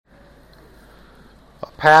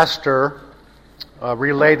pastor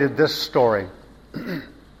related this story.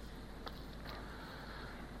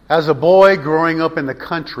 As a boy growing up in the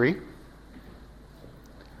country,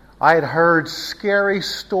 I had heard scary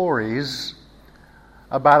stories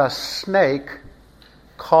about a snake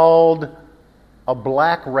called a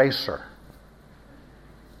black racer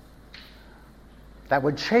that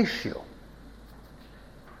would chase you.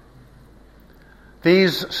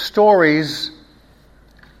 These stories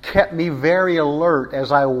kept me very alert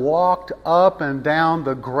as I walked up and down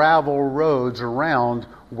the gravel roads around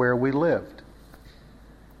where we lived.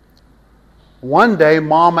 One day,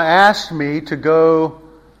 Mama asked me to go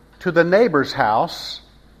to the neighbor's house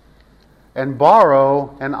and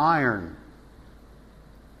borrow an iron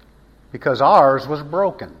because ours was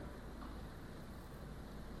broken.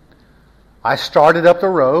 I started up the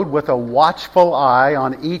road with a watchful eye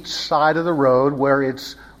on each side of the road where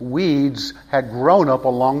its weeds had grown up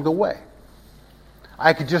along the way.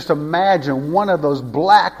 I could just imagine one of those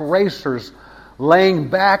black racers laying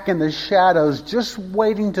back in the shadows, just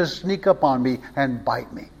waiting to sneak up on me and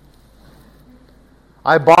bite me.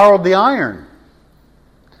 I borrowed the iron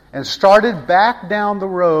and started back down the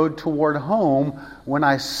road toward home when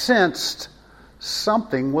I sensed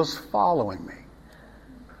something was following me.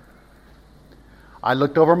 I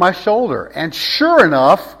looked over my shoulder, and sure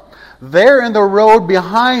enough, there in the road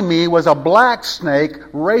behind me was a black snake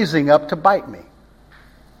raising up to bite me.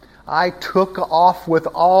 I took off with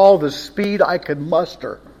all the speed I could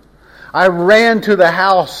muster. I ran to the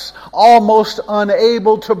house, almost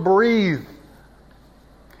unable to breathe.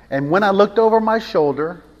 And when I looked over my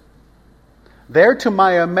shoulder, there to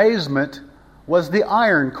my amazement was the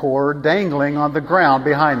iron cord dangling on the ground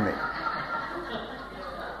behind me.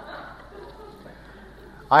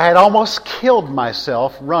 I had almost killed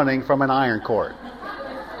myself running from an iron cord.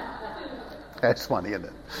 That's funny, isn't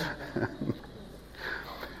it?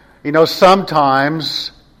 You know,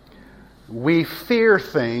 sometimes we fear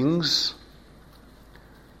things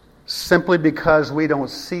simply because we don't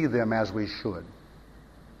see them as we should.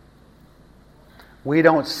 We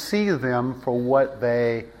don't see them for what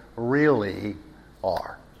they really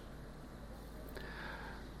are.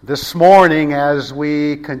 This morning, as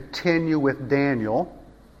we continue with Daniel,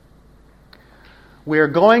 we are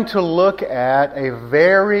going to look at a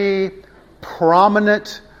very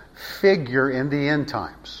prominent figure in the end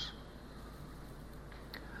times.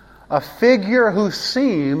 A figure who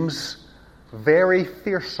seems very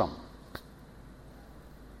fearsome.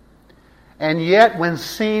 And yet, when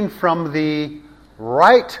seen from the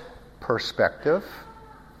right perspective,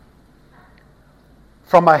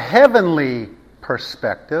 from a heavenly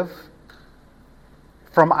perspective,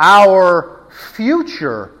 from our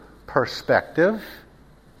future perspective,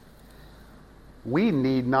 we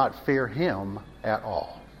need not fear him at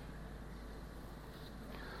all.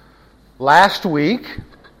 Last week,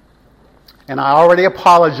 and I already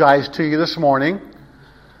apologized to you this morning,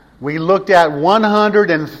 we looked at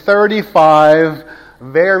 135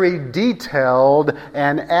 very detailed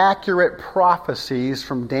and accurate prophecies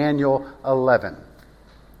from Daniel 11,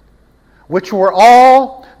 which were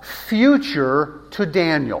all future to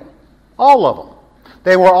Daniel. All of them.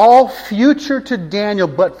 They were all future to Daniel,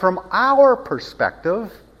 but from our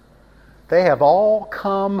perspective, they have all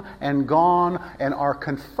come and gone and are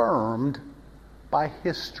confirmed by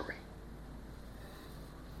history.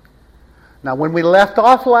 Now, when we left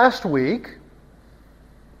off last week,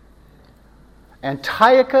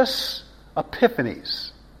 Antiochus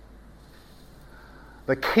Epiphanes,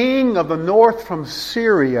 the king of the north from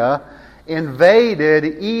Syria,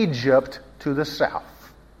 invaded Egypt to the south.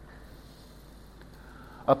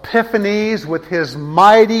 Epiphanes, with his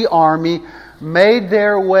mighty army, made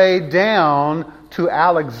their way down to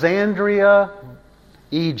Alexandria,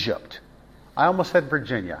 Egypt. I almost said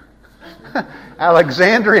Virginia.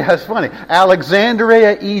 Alexandria is funny.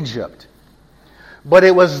 Alexandria, Egypt. But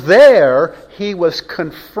it was there he was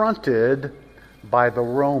confronted by the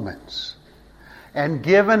Romans and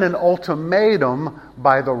given an ultimatum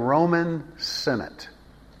by the Roman Senate.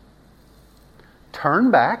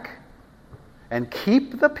 Turn back and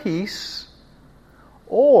keep the peace,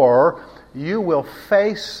 or you will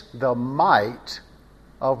face the might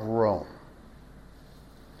of Rome.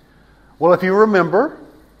 Well, if you remember,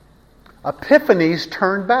 Epiphanes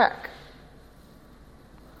turned back.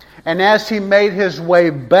 And as he made his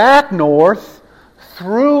way back north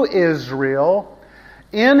through Israel,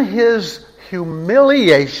 in his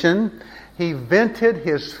humiliation, he vented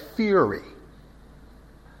his fury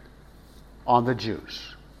on the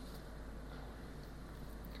Jews.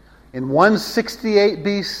 In 168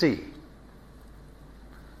 BC,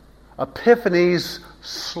 Epiphanes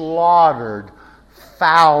slaughtered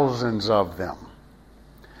thousands of them.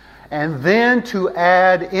 And then to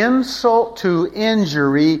add insult to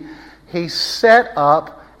injury, he set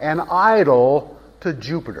up an idol to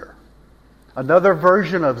Jupiter, another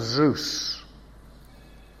version of Zeus.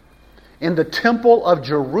 In the temple of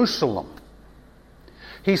Jerusalem,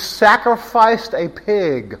 he sacrificed a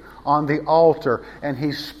pig on the altar, and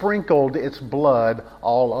he sprinkled its blood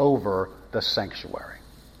all over the sanctuary.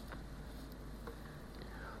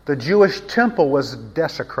 The Jewish temple was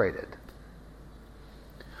desecrated.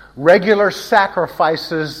 Regular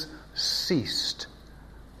sacrifices ceased,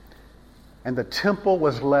 and the temple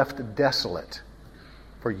was left desolate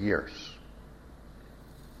for years.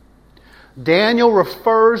 Daniel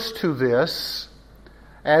refers to this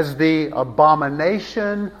as the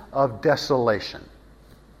abomination of desolation.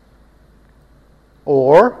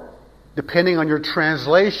 Or, depending on your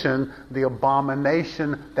translation, the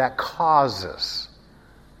abomination that causes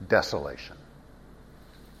desolation.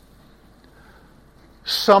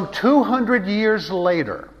 Some 200 years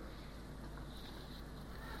later,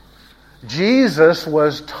 Jesus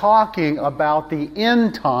was talking about the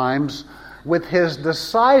end times with his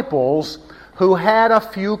disciples who had a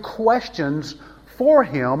few questions for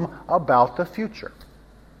him about the future.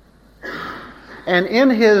 And in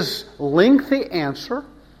his lengthy answer,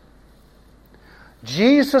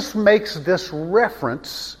 Jesus makes this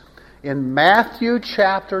reference in Matthew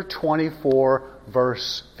chapter 24,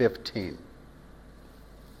 verse 15.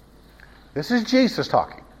 This is Jesus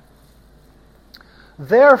talking.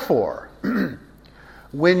 Therefore,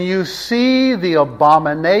 when you see the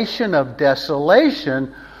abomination of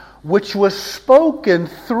desolation, which was spoken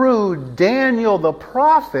through Daniel the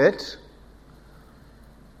prophet,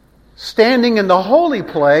 standing in the holy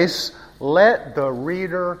place, let the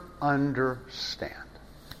reader understand.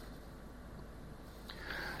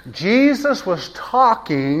 Jesus was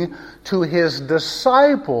talking to his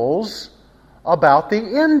disciples about the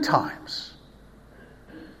end times.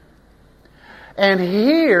 And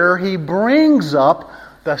here he brings up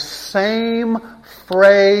the same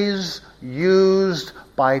phrase used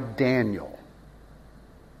by Daniel,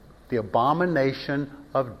 the abomination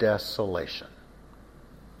of desolation.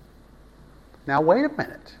 Now wait a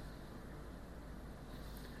minute.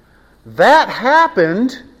 That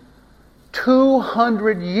happened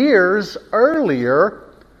 200 years earlier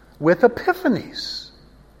with Epiphanies.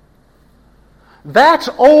 That's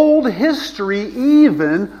old history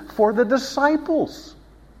even for the disciples.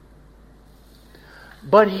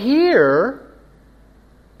 But here,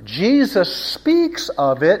 Jesus speaks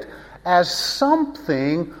of it as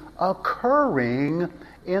something occurring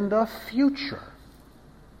in the future.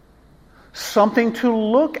 Something to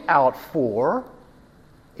look out for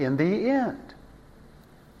in the end.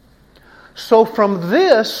 So from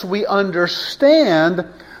this, we understand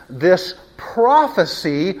this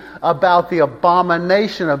prophecy about the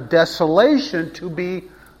abomination of desolation to be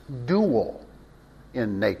dual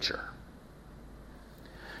in nature.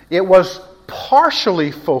 It was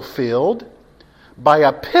partially fulfilled by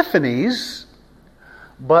Epiphanies,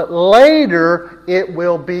 but later it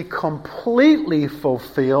will be completely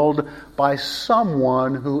fulfilled by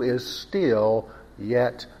someone who is still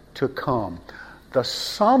yet to come. The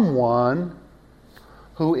someone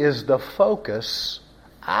who is the focus,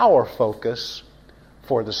 our focus,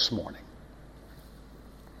 for this morning.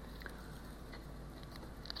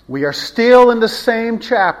 We are still in the same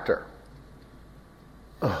chapter.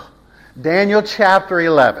 Daniel chapter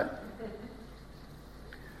 11.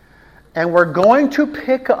 And we're going to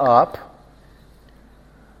pick up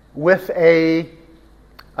with a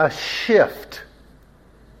shift.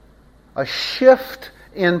 A shift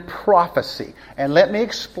in prophecy. And let me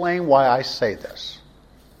explain why I say this.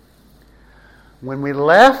 When we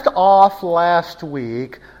left off last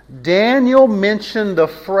week, Daniel mentioned the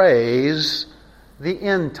phrase, the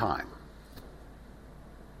end time.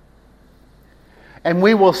 And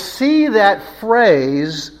we will see that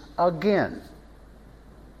phrase again.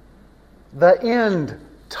 The end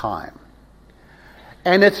time.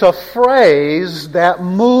 And it's a phrase that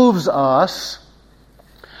moves us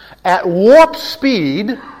at warp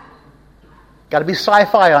speed. Got to be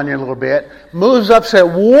sci-fi on you a little bit. Moves us at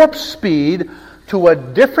warp speed to a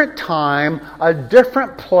different time, a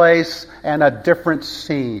different place, and a different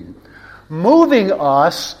scene. Moving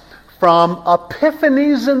us from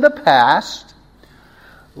epiphanies in the past,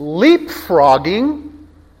 leapfrogging,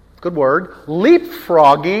 good word,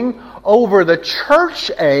 leapfrogging over the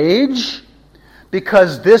church age,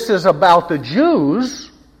 because this is about the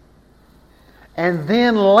Jews, and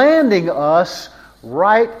then landing us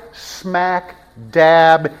right smack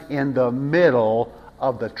dab in the middle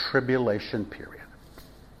of the tribulation period.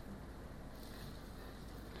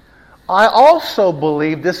 I also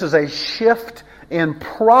believe this is a shift in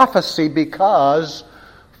prophecy because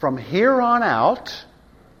from here on out,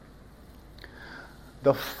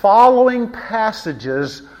 the following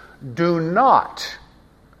passages do not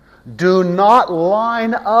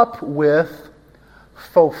line up with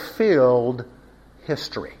fulfilled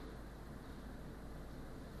history.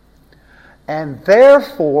 And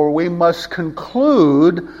therefore, we must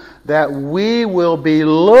conclude that we will be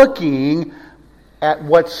looking at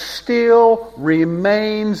what still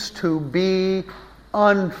remains to be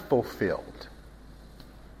unfulfilled.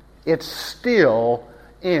 It's still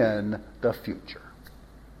in the future.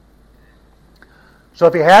 So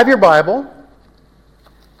if you have your Bible,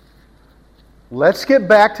 let's get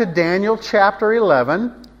back to Daniel chapter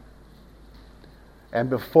 11.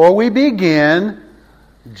 And before we begin,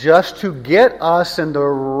 just to get us in the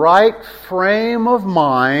right frame of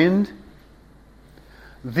mind,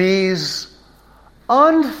 these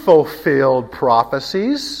unfulfilled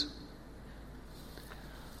prophecies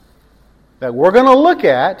that we're going to look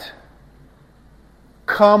at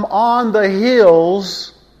come on the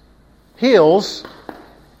heels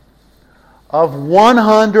of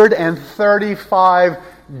 135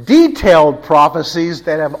 detailed prophecies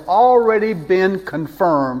that have already been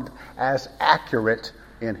confirmed as accurate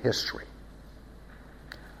in history.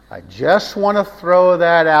 I just want to throw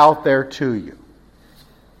that out there to you.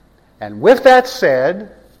 And with that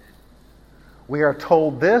said, we are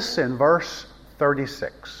told this in verse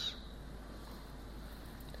 36.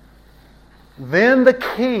 Then the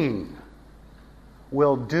king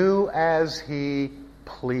will do as he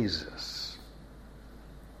pleases,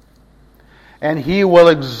 and he will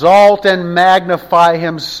exalt and magnify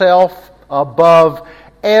himself above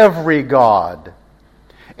every god,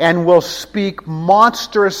 and will speak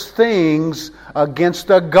monstrous things against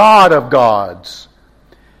the God of gods.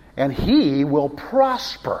 And he will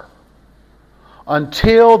prosper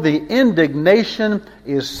until the indignation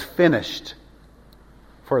is finished.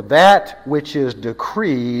 For that which is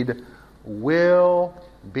decreed will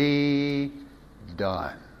be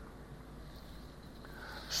done.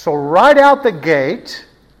 So right out the gate,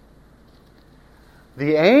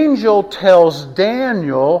 the angel tells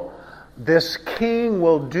Daniel, this king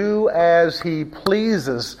will do as he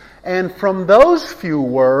pleases. And from those few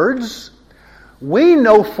words, we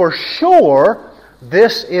know for sure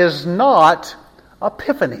this is not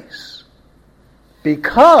Epiphanes.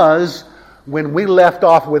 Because when we left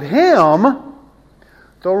off with him,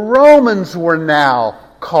 the Romans were now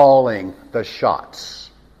calling the shots.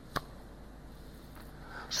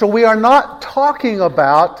 So we are not talking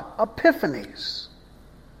about Epiphanes.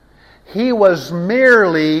 He was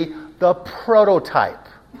merely the prototype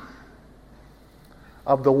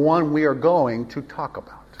of the one we are going to talk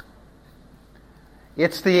about.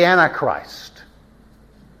 It's the Antichrist.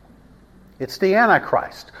 It's the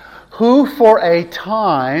Antichrist, who for a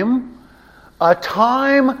time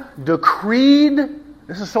decreed,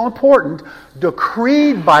 this is so important,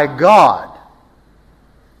 decreed by God,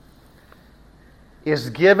 is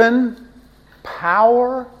given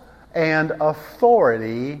power and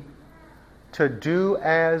authority to do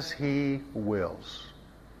as he wills.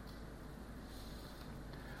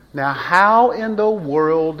 Now, how in the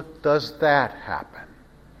world does that happen?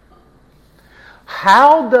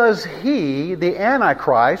 How does he, the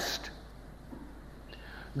Antichrist,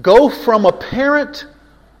 go from apparent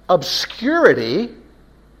obscurity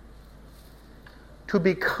to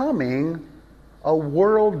becoming a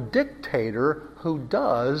world dictator who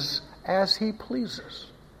does as he pleases?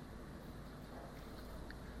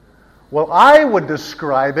 Well, I would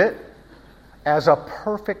describe it as a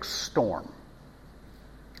perfect storm.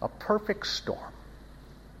 A perfect storm.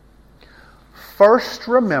 First,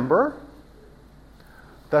 remember,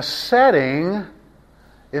 the setting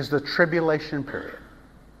is the tribulation period.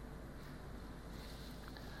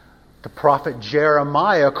 The prophet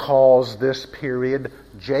Jeremiah calls this period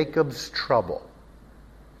Jacob's trouble,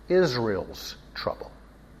 Israel's trouble.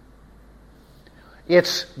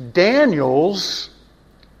 It's Daniel's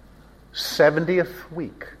 70th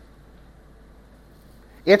week.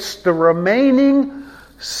 It's the remaining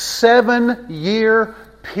 7-year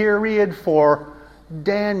period for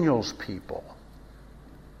Daniel's people,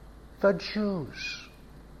 the Jews,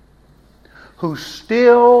 who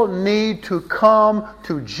still need to come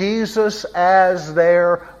to Jesus as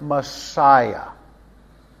their Messiah.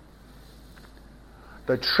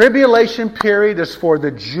 The tribulation period is for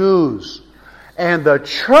the Jews, and the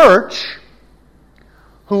church,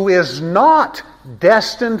 who is not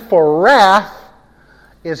destined for wrath,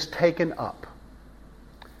 is taken up.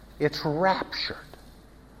 It's raptured,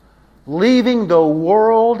 leaving the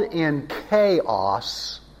world in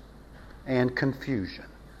chaos and confusion.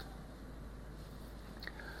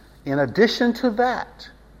 In addition to that,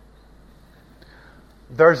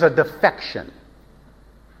 there's a defection,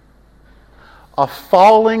 a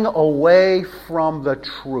falling away from the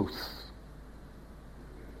truth.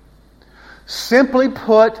 Simply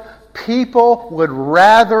put, people would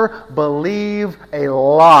rather believe a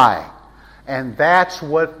lie, and that's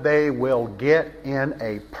what they will get in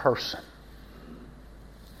a person.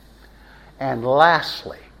 And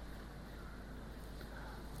lastly,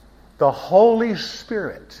 the Holy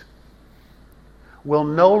Spirit will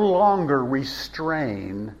no longer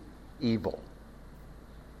restrain evil.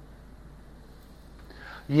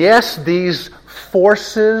 Yes, these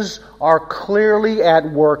forces are clearly at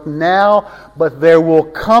work now, but there will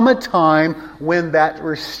come a time when that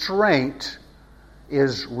restraint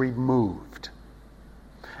is removed.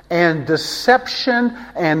 And deception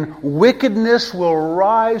and wickedness will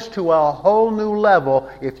rise to a whole new level,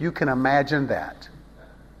 if you can imagine that.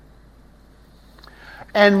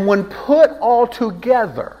 And when put all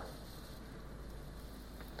together,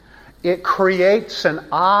 it creates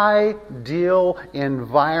an ideal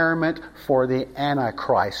environment for the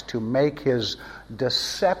Antichrist to make his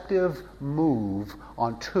deceptive move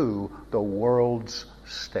onto the world's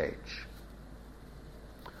stage.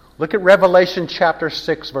 Look at Revelation chapter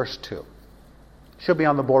 6, verse 2. Should be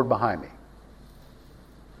on the board behind me.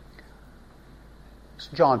 It's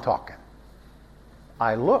John talking.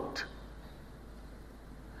 I looked,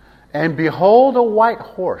 and behold, a white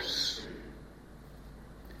horse.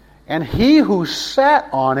 And he who sat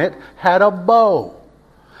on it had a bow,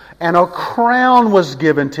 and a crown was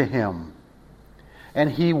given to him. And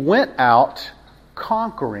he went out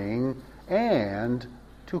conquering and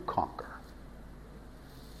to conquer.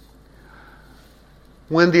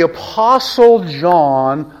 When the Apostle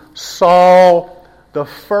John saw the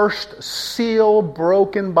first seal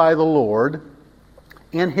broken by the Lord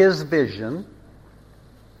in his vision,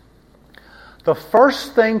 the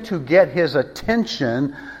first thing to get his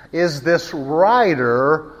attention is this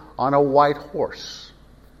rider on a white horse.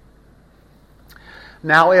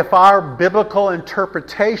 Now, if our biblical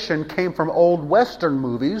interpretation came from old Western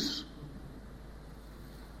movies,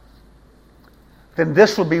 then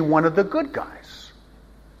this would be one of the good guys.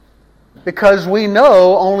 Because we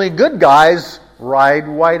know only good guys ride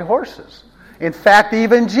white horses. In fact,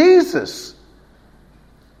 even Jesus,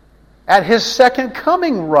 at his second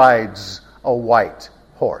coming, rides a white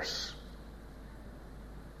horse.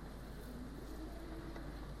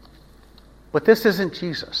 But this isn't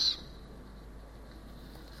Jesus.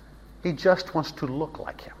 He just wants to look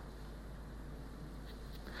like him.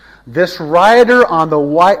 This rider on the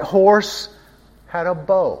white horse had a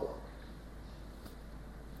bow.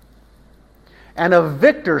 And a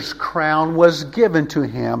victor's crown was given to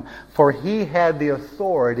him, for he had the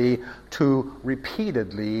authority to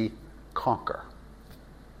repeatedly conquer.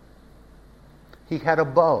 He had a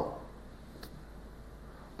bow.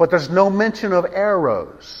 But there's no mention of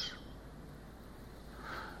arrows,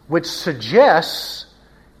 which suggests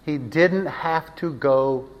he didn't have to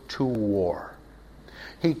go to war.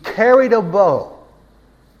 He carried a bow,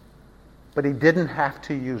 but he didn't have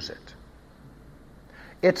to use it.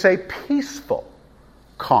 It's a peaceful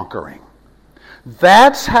conquering.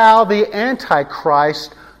 That's how the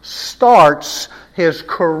Antichrist starts his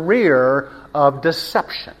career of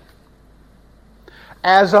deception.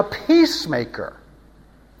 As a peacemaker,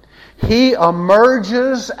 he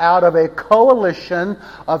emerges out of a coalition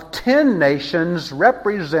of 10 nations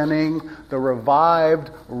representing the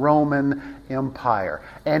revived Roman Empire.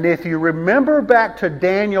 And if you remember back to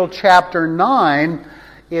Daniel chapter 9,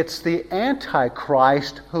 it's the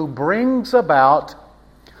Antichrist who brings about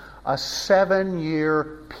a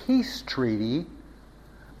 7-year peace treaty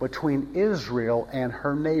between Israel and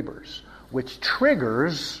her neighbors, which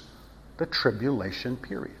triggers the tribulation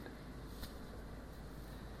period.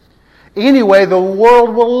 Anyway, the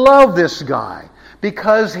world will love this guy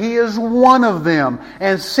because he is one of them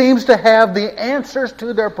and seems to have the answers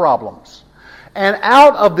to their problems. And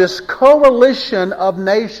out of this coalition of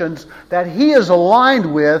nations that he is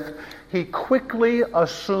aligned with, he quickly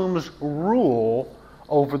assumes rule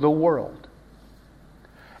over the world.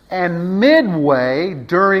 And midway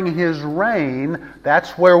during his reign,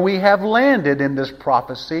 that's where we have landed in this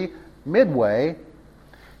prophecy, midway,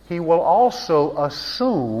 he will also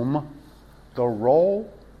assume the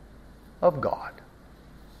role of God.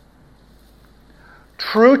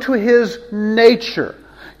 True to his nature,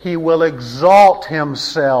 he will exalt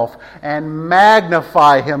himself and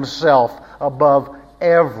magnify himself above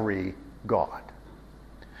every god.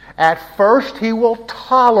 At first, he will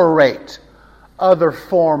tolerate other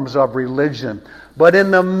forms of religion. But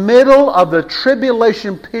in the middle of the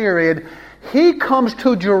tribulation period, he comes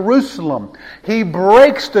to Jerusalem. He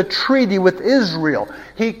breaks the treaty with Israel.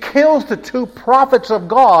 He kills the 2 prophets of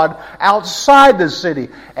God outside the city.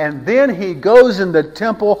 And then he goes in the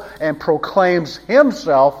temple and proclaims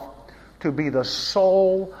himself to be the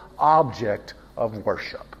sole object of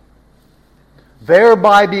worship,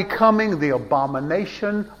 thereby becoming the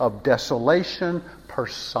abomination of desolation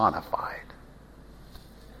personified.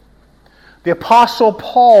 The Apostle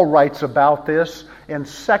Paul writes about this in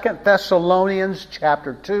 2 Thessalonians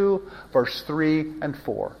chapter 2, verse 3 and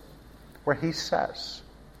 4, where he says,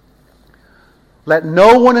 "Let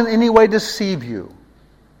no one in any way deceive you,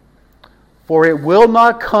 for it will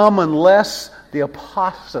not come unless the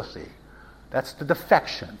apostasy," that's the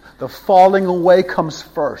defection, the falling away comes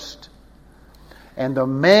first, "and the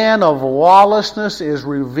man of lawlessness is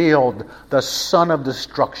revealed, the son of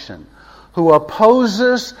destruction, who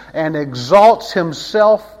opposes and exalts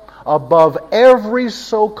himself above every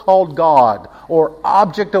so-called God or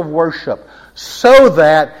object of worship, so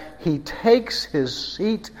that he takes his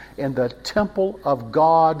seat in the temple of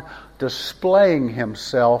God, displaying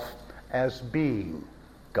himself as being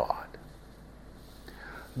God."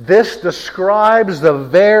 This describes the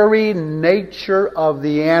very nature of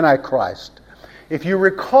the Antichrist. If you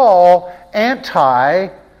recall, anti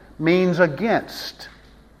means against,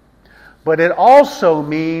 but it also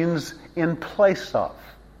means in place of.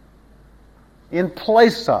 In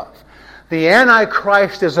place of. The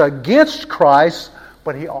Antichrist is against Christ,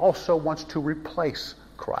 but he also wants to replace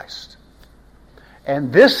Christ.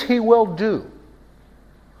 And this he will do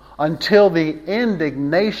until the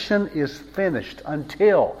indignation is finished,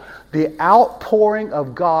 until the outpouring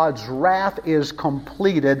of God's wrath is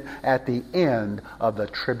completed at the end of the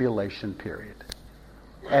tribulation period.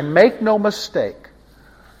 And make no mistake,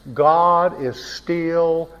 God is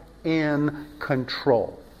still in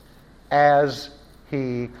control, as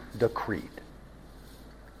he decreed.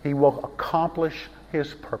 He will accomplish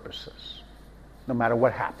his purposes, no matter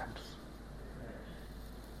what happens.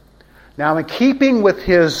 Now, in keeping with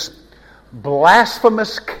his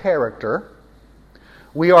blasphemous character,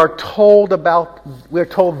 we are told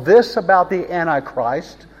this about the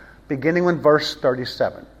Antichrist, beginning in verse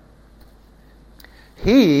 37.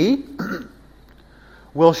 He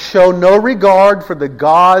will show no regard for the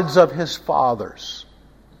gods of his fathers,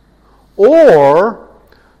 or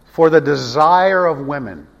for the desire of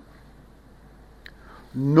women,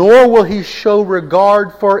 nor will he show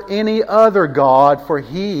regard for any other god, for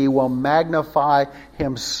he will magnify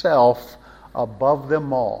himself above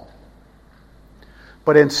them all.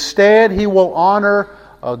 But instead he will honor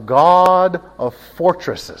a god of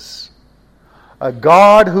fortresses, a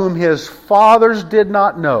god whom his fathers did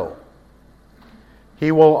not know.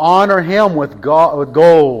 He will honor him with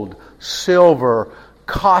gold, silver,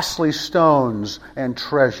 costly stones, and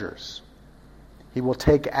treasures. He will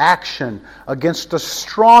take action against the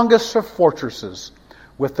strongest of fortresses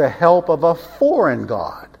with the help of a foreign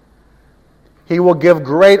god. He will give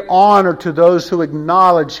great honor to those who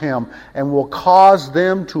acknowledge him, and will cause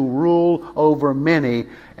them to rule over many,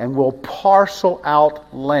 and will parcel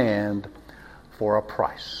out land for a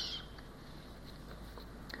price.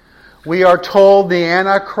 We are told the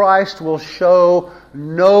Antichrist will show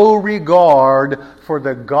no regard for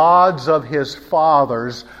the gods of his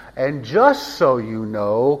fathers. And just so you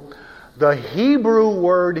know, the Hebrew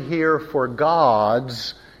word here for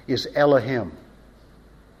gods is Elohim,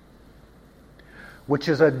 which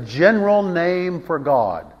is a general name for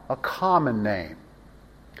God, a common name,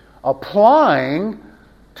 applying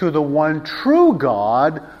to the one true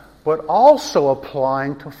God, but also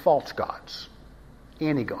applying to false gods,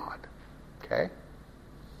 any god. Okay?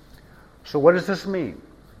 So what does this mean?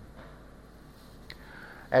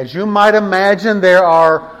 As you might imagine,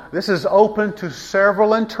 this is open to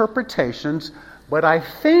several interpretations, but I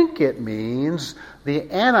think it means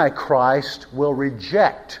the Antichrist will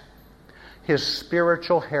reject his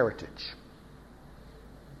spiritual heritage,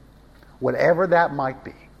 whatever that might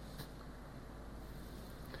be.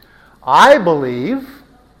 I believe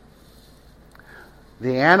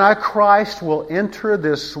the Antichrist will enter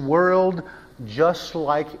this world just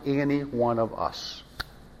like any one of us.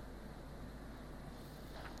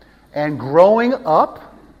 And growing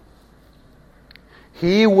up,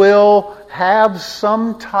 he will have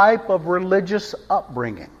some type of religious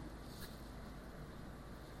upbringing.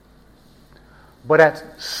 But at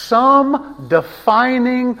some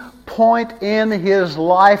defining point in his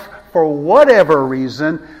life, for whatever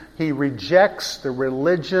reason, he rejects the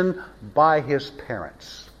religion by his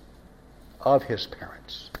parents, of his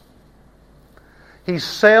parents. He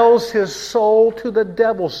sells his soul to the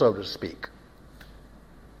devil, so to speak.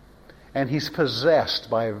 And he's possessed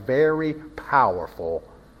by a very powerful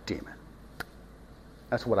demon.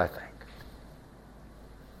 That's what I think.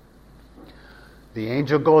 The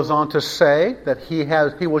angel goes on to say that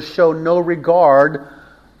he will show no regard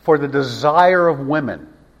for the desire of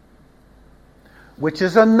women, which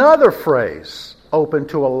is another phrase open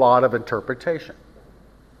to a lot of interpretation.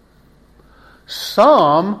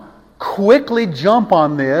 Some quickly jump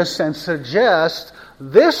on this and suggest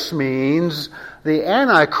this means the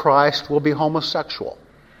Antichrist will be homosexual.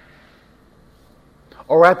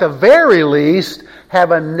 Or at the very least,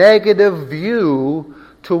 have a negative view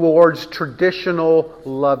towards traditional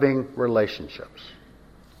loving relationships.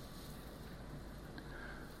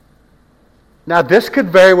 Now, this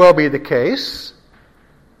could very well be the case,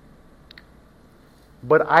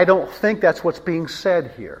 but I don't think that's what's being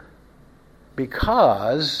said here.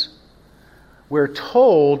 Because we're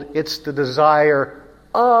told it's the desire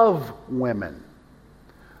of women,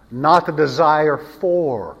 not the desire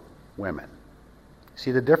for women.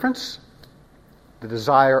 See the difference? The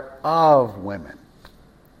desire of women.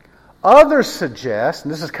 Others suggest,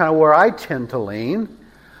 and this is kind of where I tend to lean,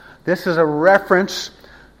 this is a reference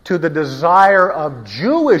to the desire of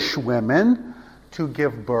Jewish women to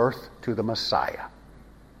give birth to the Messiah.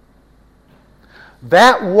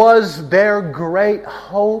 That was their great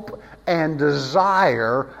hope and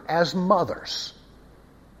desire as mothers,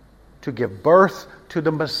 to give birth to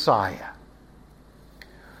the Messiah.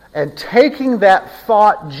 And taking that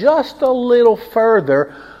thought just a little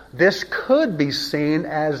further, this could be seen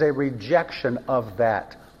as a rejection of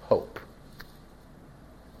that hope.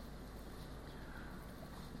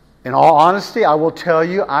 In all honesty, I will tell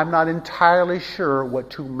you, I'm not entirely sure what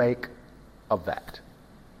to make of that.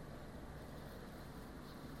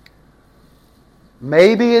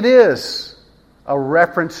 Maybe it is a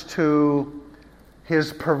reference to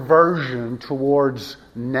his perversion towards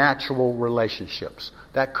natural relationships.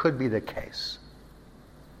 That could be the case.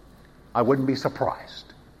 I wouldn't be surprised.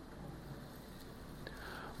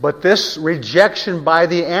 But this rejection by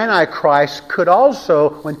the Antichrist could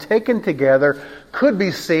also, when taken together, could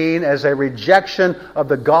be seen as a rejection of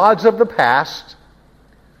the gods of the past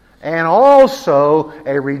and also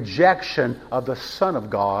a rejection of the Son of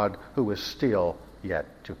God who is still yet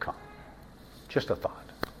to come. Just a thought.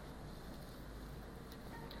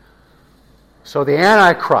 So the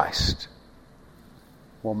Antichrist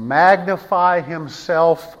will magnify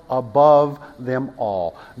himself above them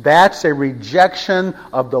all. That's a rejection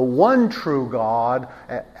of the one true God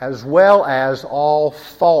as well as all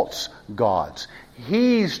false gods.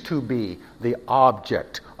 He's to be the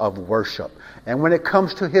object of worship. And when it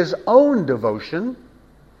comes to his own devotion,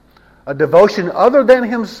 a devotion other than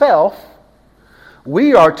himself,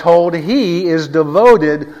 we are told he is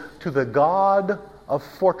devoted to the God of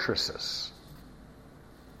fortresses.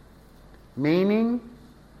 Meaning,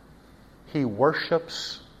 he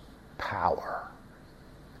worships power.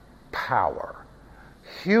 Power.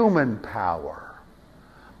 Human power.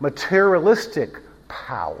 Materialistic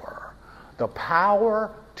power. The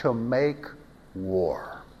power to make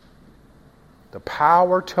war. The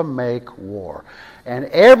power to make war. And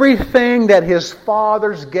everything that his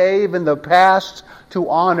fathers gave in the past to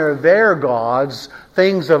honor their gods,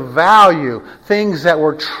 things of value, things that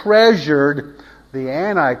were treasured, the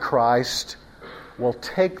Antichrist will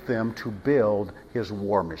take them to build his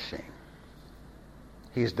war machine.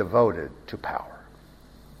 He's devoted to power.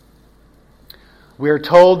 We are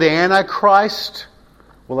told the Antichrist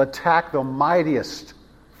will attack the mightiest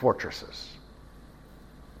fortresses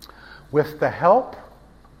with the help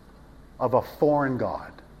of a foreign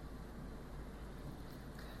god.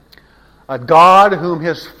 A god whom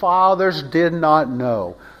his fathers did not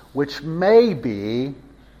know, which may be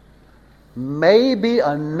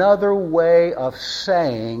another way of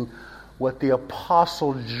saying what the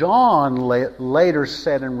Apostle John later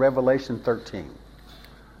said in Revelation 13.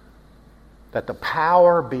 That the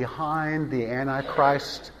power behind the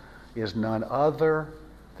Antichrist is none other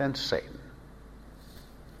than Satan.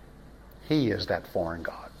 He is that foreign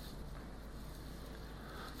god.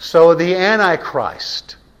 So the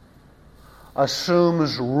Antichrist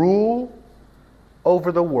assumes rule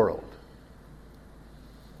over the world.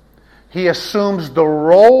 He assumes the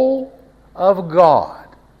role of God.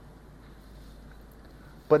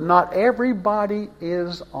 But not everybody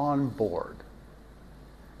is on board.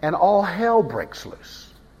 And all hell breaks loose.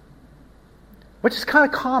 Which is kind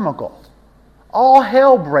of comical. All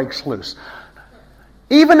hell breaks loose.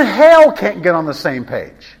 Even hell can't get on the same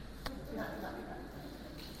page.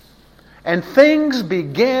 And things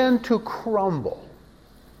begin to crumble.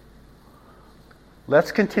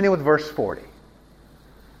 Let's continue with verse 40.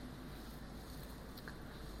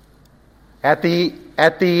 At the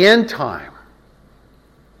end time,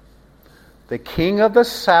 the king of the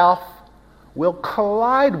south will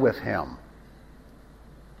collide with him,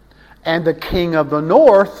 and the king of the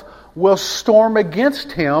north will storm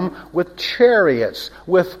against him with chariots,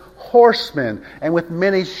 with horsemen, and with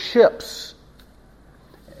many ships.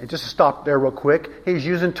 And just to stop there real quick, he's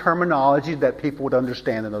using terminology that people would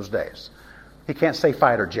understand in those days. He can't say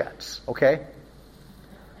fighter jets, okay?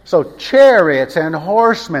 So chariots and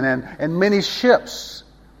horsemen and many ships.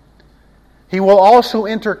 He will also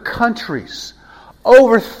enter countries,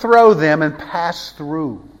 overthrow them, and pass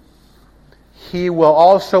through. He will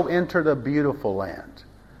also enter the beautiful land,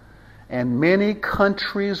 and many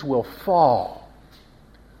countries will fall.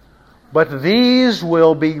 But these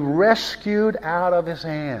will be rescued out of his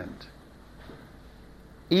hand.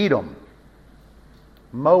 Edom,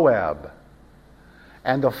 Moab,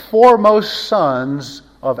 and the foremost sons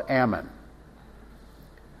of Ammon.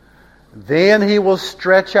 Then he will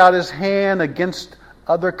stretch out his hand against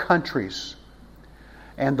other countries,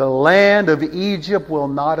 and the land of Egypt will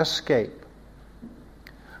not escape.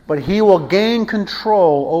 But he will gain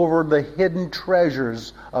control over the hidden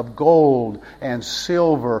treasures of gold and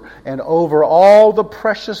silver, and over all the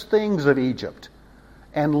precious things of Egypt.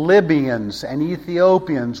 And Libyans and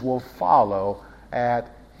Ethiopians will follow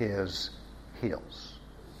at his heels.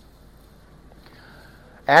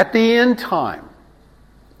 At the end time,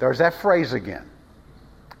 there's that phrase again.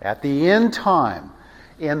 At the end time,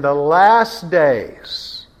 in the last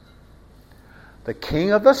days, the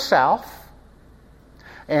king of the south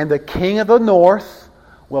and the king of the north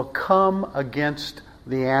will come against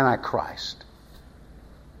the Antichrist.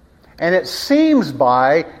 And it seems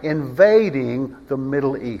by invading the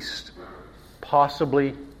Middle East,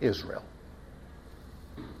 possibly Israel.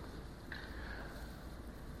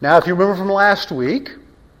 Now, if you remember from last week,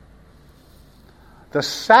 the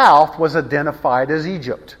south was identified as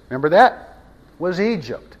Egypt. Remember that? Was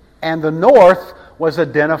Egypt. And the north was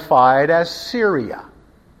identified as Syria.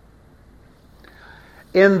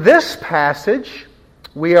 In this passage,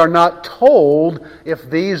 we are not told if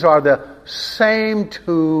these are the same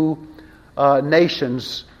two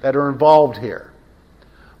nations that are involved here.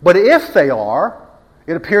 But if they are,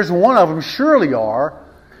 it appears one of them surely are,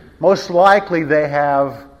 most likely they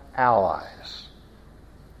have allies.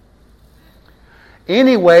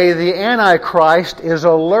 Anyway, the Antichrist is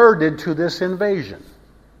alerted to this invasion.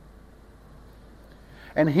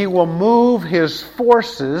 And he will move his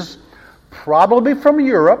forces, probably from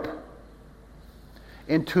Europe,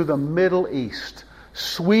 into the Middle East,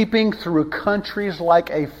 sweeping through countries like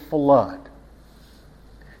a flood.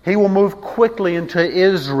 He will move quickly into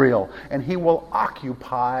Israel, and he will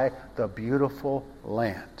occupy the beautiful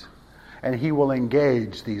land. And he will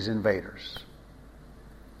engage these invaders.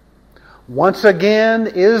 Once again,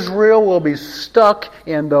 Israel will be stuck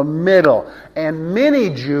in the middle, and many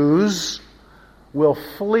Jews will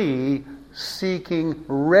flee, seeking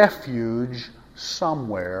refuge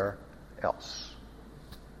somewhere else.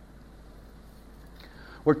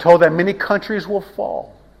 We're told that many countries will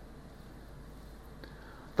fall.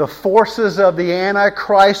 The forces of the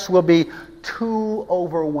Antichrist will be too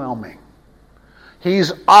overwhelming.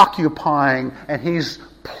 He's occupying and he's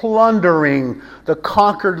plundering the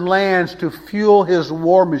conquered lands to fuel his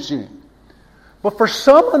war machine. But for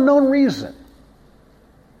some unknown reason,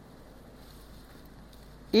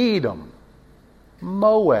 Edom,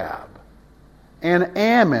 Moab, and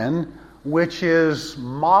Ammon, which is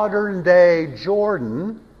modern day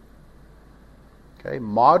Jordan,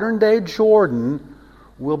 modern day Jordan,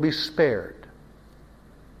 will be spared.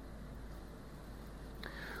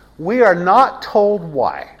 We are not told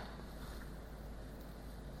why.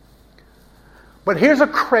 But here's a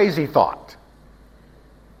crazy thought.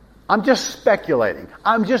 I'm just speculating.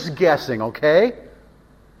 I'm just guessing, okay?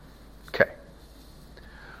 Okay.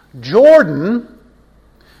 Jordan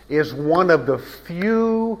is one of the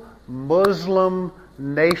few Muslim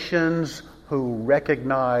nations who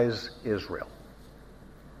recognize Israel.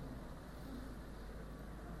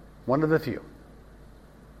 One of the few.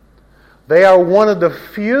 They are one of the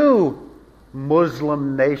few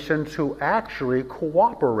Muslim nations who actually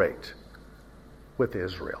cooperate with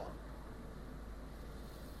Israel.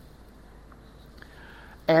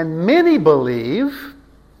 And many believe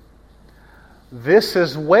this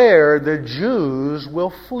is where the Jews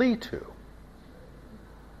will flee to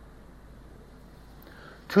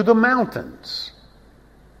the mountains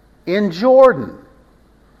in Jordan,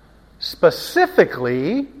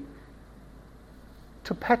 specifically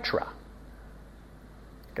to Petra.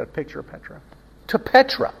 Got a picture of Petra? To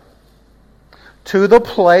Petra. to the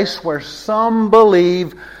place where some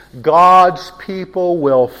believe God's people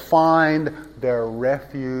will find their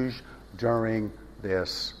refuge during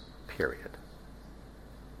this period.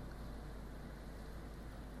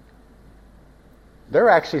 There are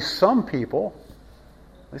actually some people,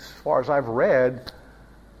 as far as I've read,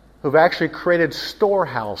 who've actually created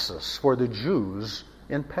storehouses for the Jews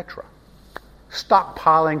in Petra,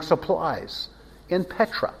 stockpiling supplies in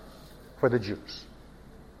Petra for the Jews.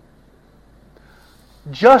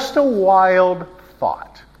 Just a wild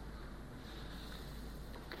thought.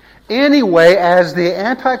 Anyway, as the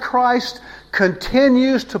Antichrist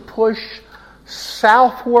continues to push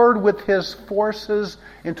southward with his forces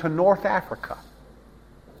into North Africa,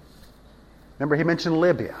 remember he mentioned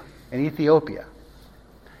Libya and Ethiopia,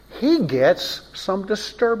 he gets some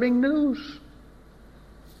disturbing news.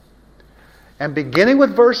 And beginning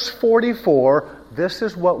with verse 44, this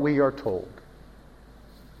is what we are told.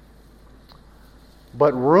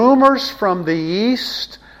 But rumors from the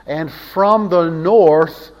east and from the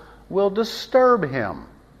north will disturb him.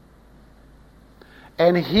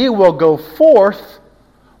 And he will go forth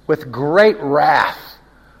with great wrath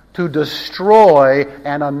to destroy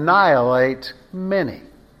and annihilate many.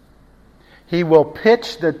 He will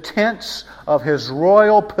pitch the tents of his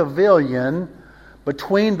royal pavilion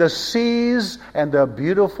between the seas and the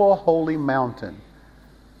beautiful holy mountain.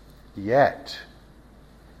 Yet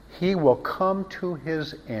he will come to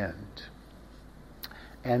his end,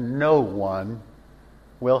 and no one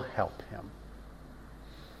will help him.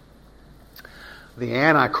 The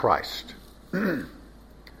Antichrist,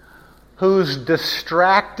 who's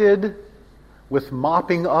distracted with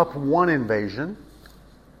mopping up one invasion,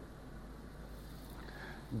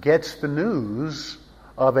 gets the news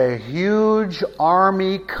of a huge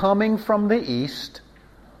army coming from the east,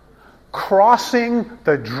 crossing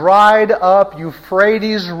the dried up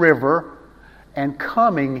Euphrates River and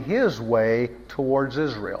coming his way towards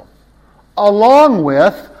Israel, along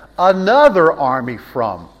with another army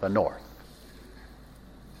from the north.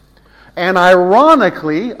 And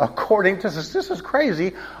ironically, according to this is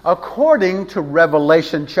crazy, according to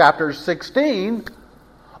Revelation chapter 16,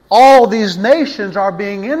 all these nations are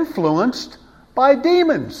being influenced by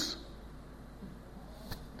demons.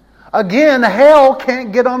 Again, hell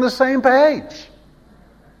can't get on the same page.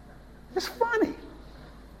 It's funny.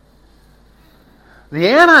 The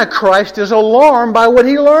Antichrist is alarmed by what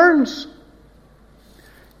he learns.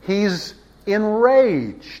 He's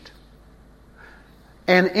enraged.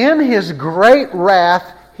 And in his great wrath,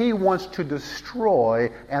 he wants to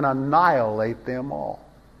destroy and annihilate them all.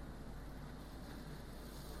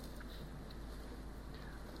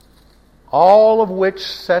 All of which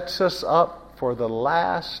sets us up for the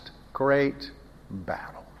last great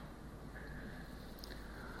battle.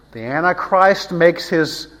 The Antichrist makes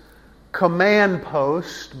his command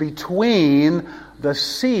post between the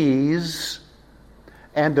seas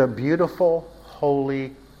and a beautiful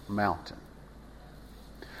holy mountain.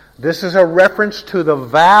 This is a reference to the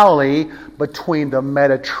valley between the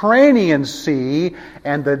Mediterranean Sea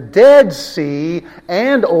and the Dead Sea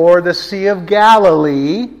and or the Sea of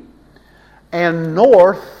Galilee and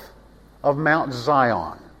north of Mount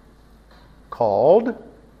Zion, called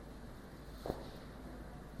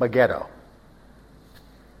Megiddo.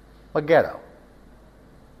 Megiddo.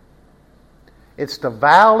 It's the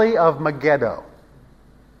valley of Megiddo.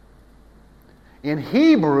 In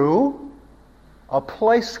Hebrew, a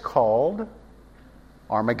place called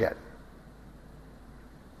Armageddon.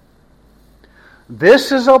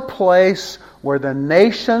 This is a place where the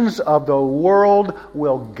nations of the world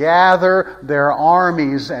will gather their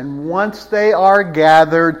armies. And once they are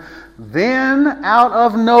gathered, then out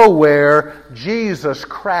of nowhere, Jesus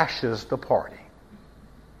crashes the party.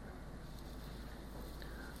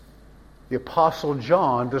 The Apostle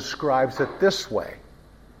John describes it this way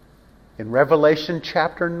in Revelation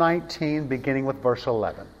chapter 19, beginning with verse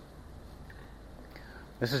 11.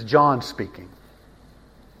 This is John speaking.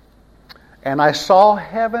 And I saw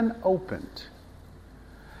heaven opened,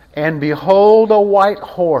 and behold, a white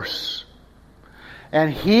horse.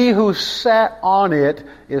 And he who sat on it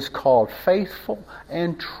is called Faithful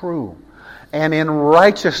and True. And in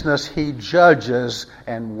righteousness he judges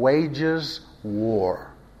and wages war.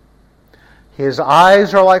 His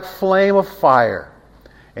eyes are like flame of fire,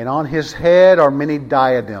 and on his head are many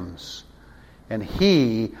diadems. And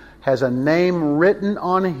he has a name written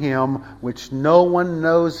on him which no one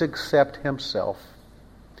knows except himself.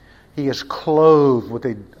 He is clothed with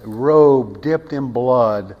a robe dipped in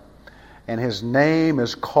blood, and his name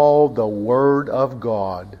is called the Word of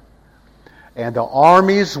God. And the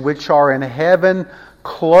armies which are in heaven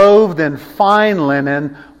clothed in fine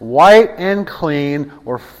linen, white and clean,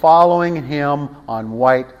 were following him on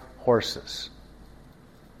white horses.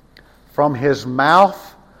 From his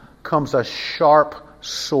mouth comes a sharp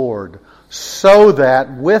sword, so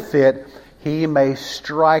that with it he may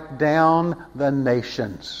strike down the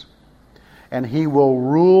nations. And he will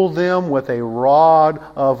rule them with a rod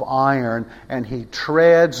of iron, and he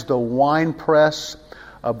treads the winepress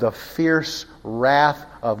of the fierce wrath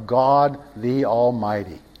of God the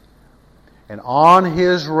Almighty. And on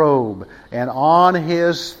his robe and on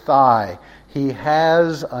his thigh he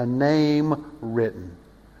has a name written,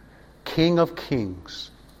 King of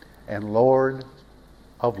Kings and Lord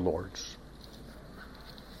of Lords.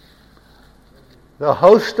 The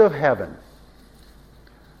host of heaven,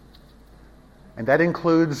 and that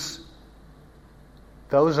includes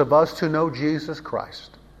those of us who know Jesus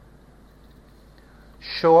Christ,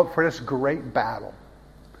 show up for this great battle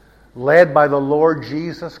led by the Lord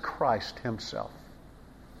Jesus Christ himself.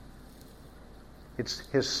 It's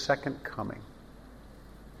his second coming.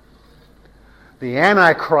 The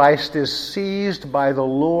Antichrist is seized by the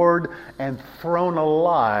Lord and thrown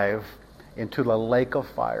alive into the lake of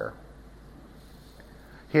fire.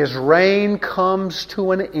 His reign comes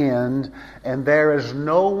to an end, and there is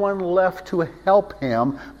no one left to help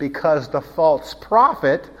him, because the false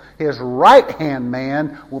prophet, his right-hand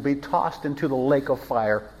man, will be tossed into the lake of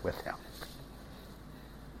fire with him.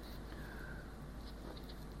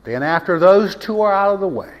 Then after those two are out of the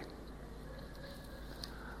way,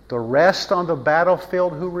 the rest on the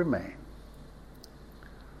battlefield who remain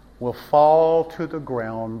will fall to the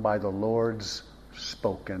ground by the Lord's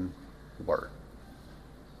spoken word.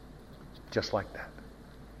 Just like that.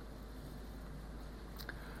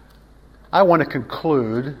 I want to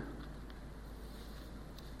conclude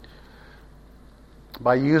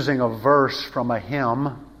by using a verse from a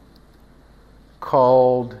hymn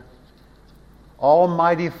called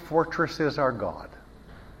Almighty Fortress is Our God.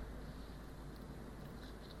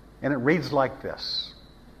 And it reads like this.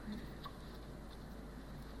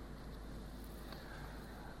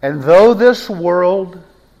 And though this world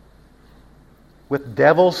with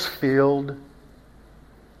devils filled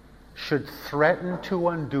should threaten to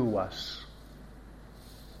undo us,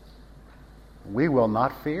 we will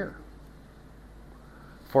not fear.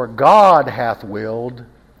 For God hath willed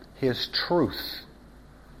his truth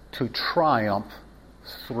to triumph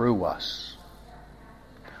through us.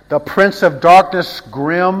 The prince of darkness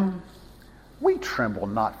grim, we tremble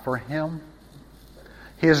not for him.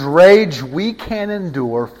 His rage we can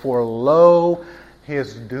endure, for lo,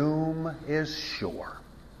 his doom is sure.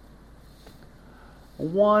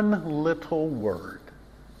 One little word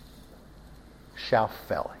shall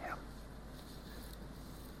fell him.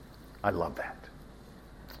 I love that.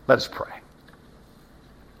 Let us pray.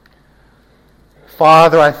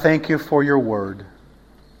 Father, I thank you for your word.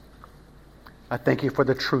 I thank you for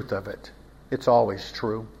the truth of it. It's always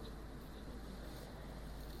true.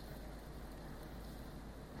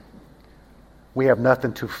 We have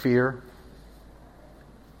nothing to fear.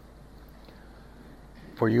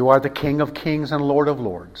 For you are the King of Kings and Lord of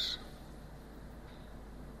Lords.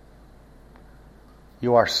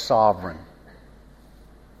 You are sovereign.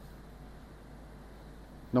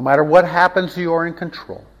 No matter what happens, you are in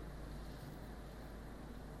control.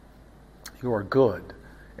 You are good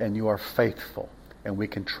and you are faithful, and we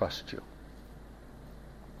can trust you.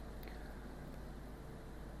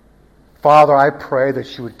 Father, I pray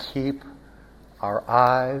that you would keep our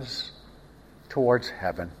eyes towards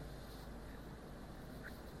heaven.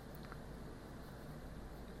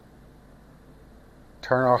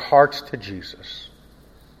 Turn our hearts to Jesus.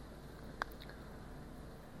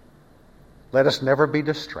 Let us never be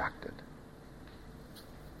distracted.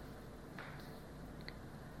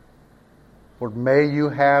 Lord, may you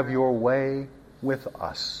have your way with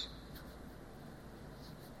us.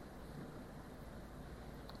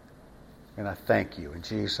 And I thank you in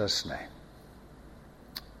Jesus' name.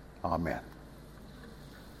 Amen.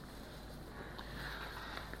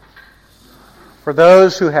 For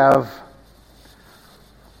those who have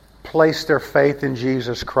placed their faith in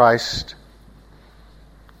Jesus Christ,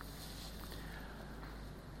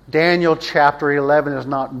 Daniel chapter 11 is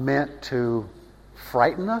not meant to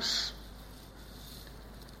frighten us.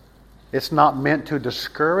 It's not meant to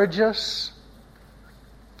discourage us.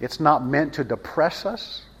 It's not meant to depress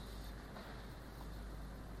us.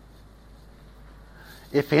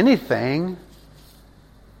 If anything,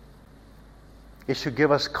 it should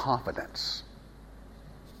give us confidence.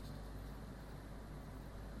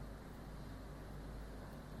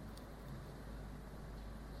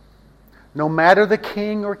 No matter the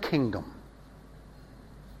king or kingdom,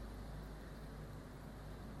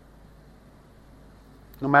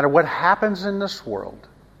 No matter what happens in this world,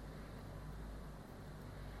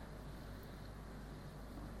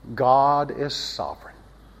 God is sovereign.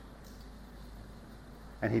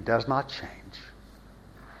 And He does not change.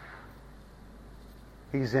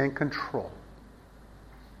 He's in control.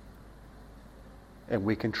 And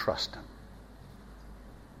we can trust Him.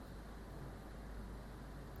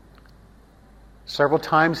 Several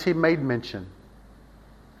times He made mention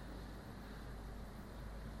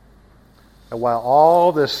that while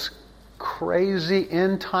all this crazy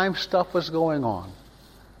end time stuff was going on,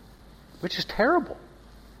 which is terrible,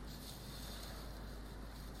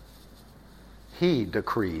 He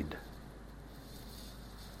decreed.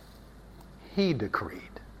 He decreed.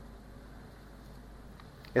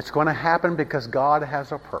 It's going to happen because God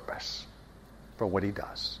has a purpose for what He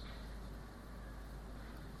does.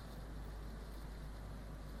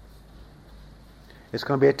 It's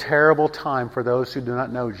going to be a terrible time for those who do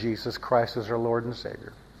not know Jesus Christ as their Lord and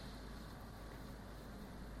Savior.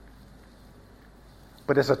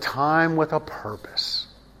 But it's a time with a purpose.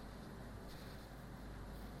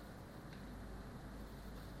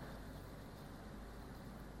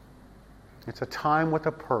 It's a time with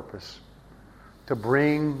a purpose to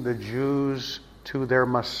bring the Jews to their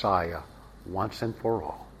Messiah once and for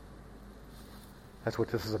all. That's what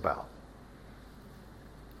this is about.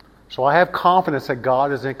 So I have confidence that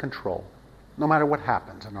God is in control, no matter what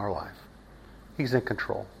happens in our life. He's in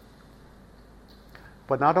control.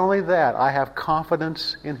 But not only that, I have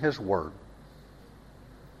confidence in His Word.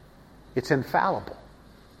 It's infallible.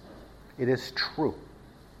 It is true.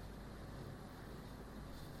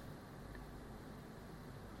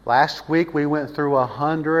 Last week we went through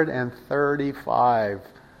 135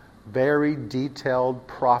 very detailed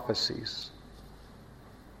prophecies.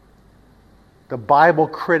 The Bible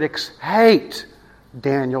critics hate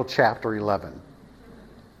Daniel chapter 11.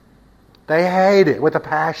 They hate it with a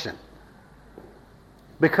passion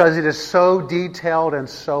because it is so detailed and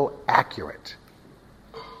so accurate.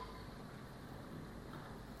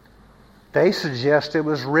 They suggest it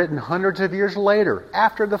was written hundreds of years later,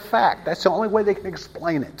 after the fact. That's the only way they can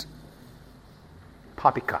explain it.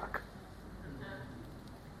 Poppycock.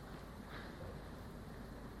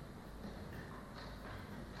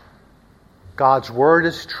 God's Word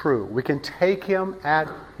is true. We can take Him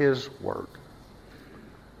at His word.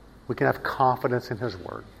 We can have confidence in His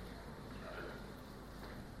Word.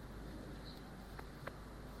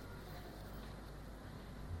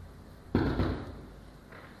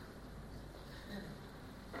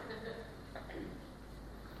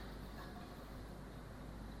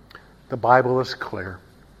 The Bible is clear.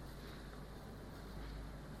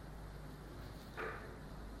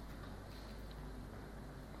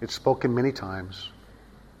 It's spoken many times.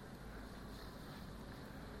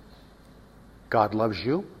 God loves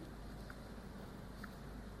you.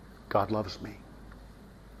 God loves me.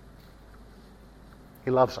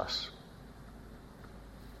 He loves us.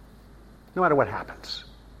 No matter what happens.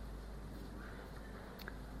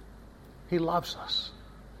 He loves us.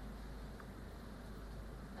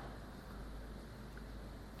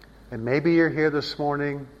 And maybe you're here this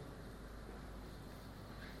morning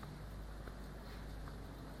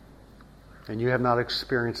and you have not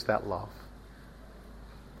experienced that love.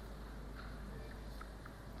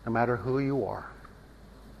 No matter who you are,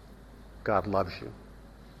 God loves you.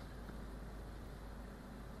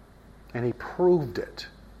 And He proved it.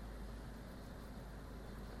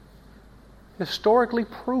 Historically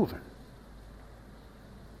proven.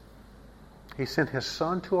 He sent His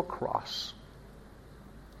Son to a cross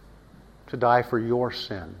to die for your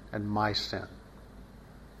sin and my sin.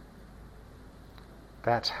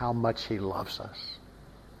 That's how much He loves us.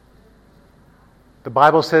 The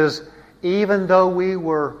Bible says, even though we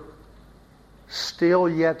were still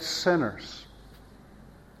yet sinners,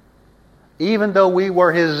 even though we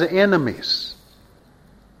were His enemies,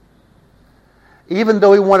 even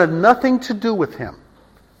though we wanted nothing to do with Him,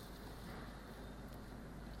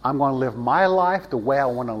 I'm going to live my life the way I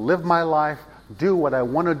want to live my life, do what I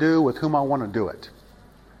want to do with whom I want to do it.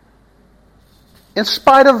 In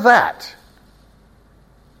spite of that,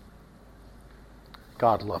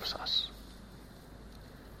 God loves us.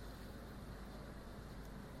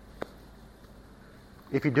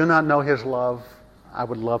 If you do not know His love, I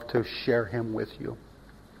would love to share Him with you.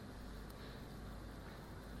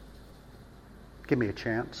 Give me a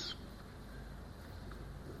chance.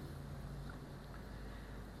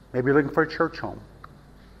 Maybe you're looking for a church home.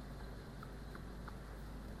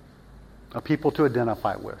 Of people to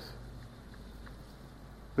identify with.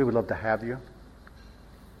 We would love to have you.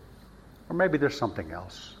 Or maybe there's something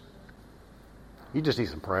else. You just need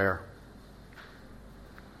some prayer.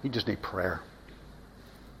 You just need prayer.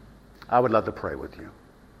 I would love to pray with you.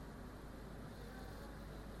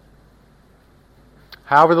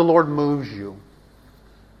 However the Lord moves you,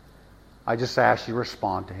 I just ask you to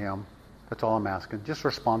respond to Him. That's all I'm asking. Just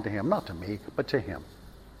respond to Him, not to me, but to Him.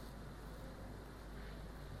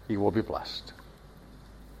 You will be blessed.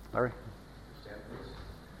 Larry?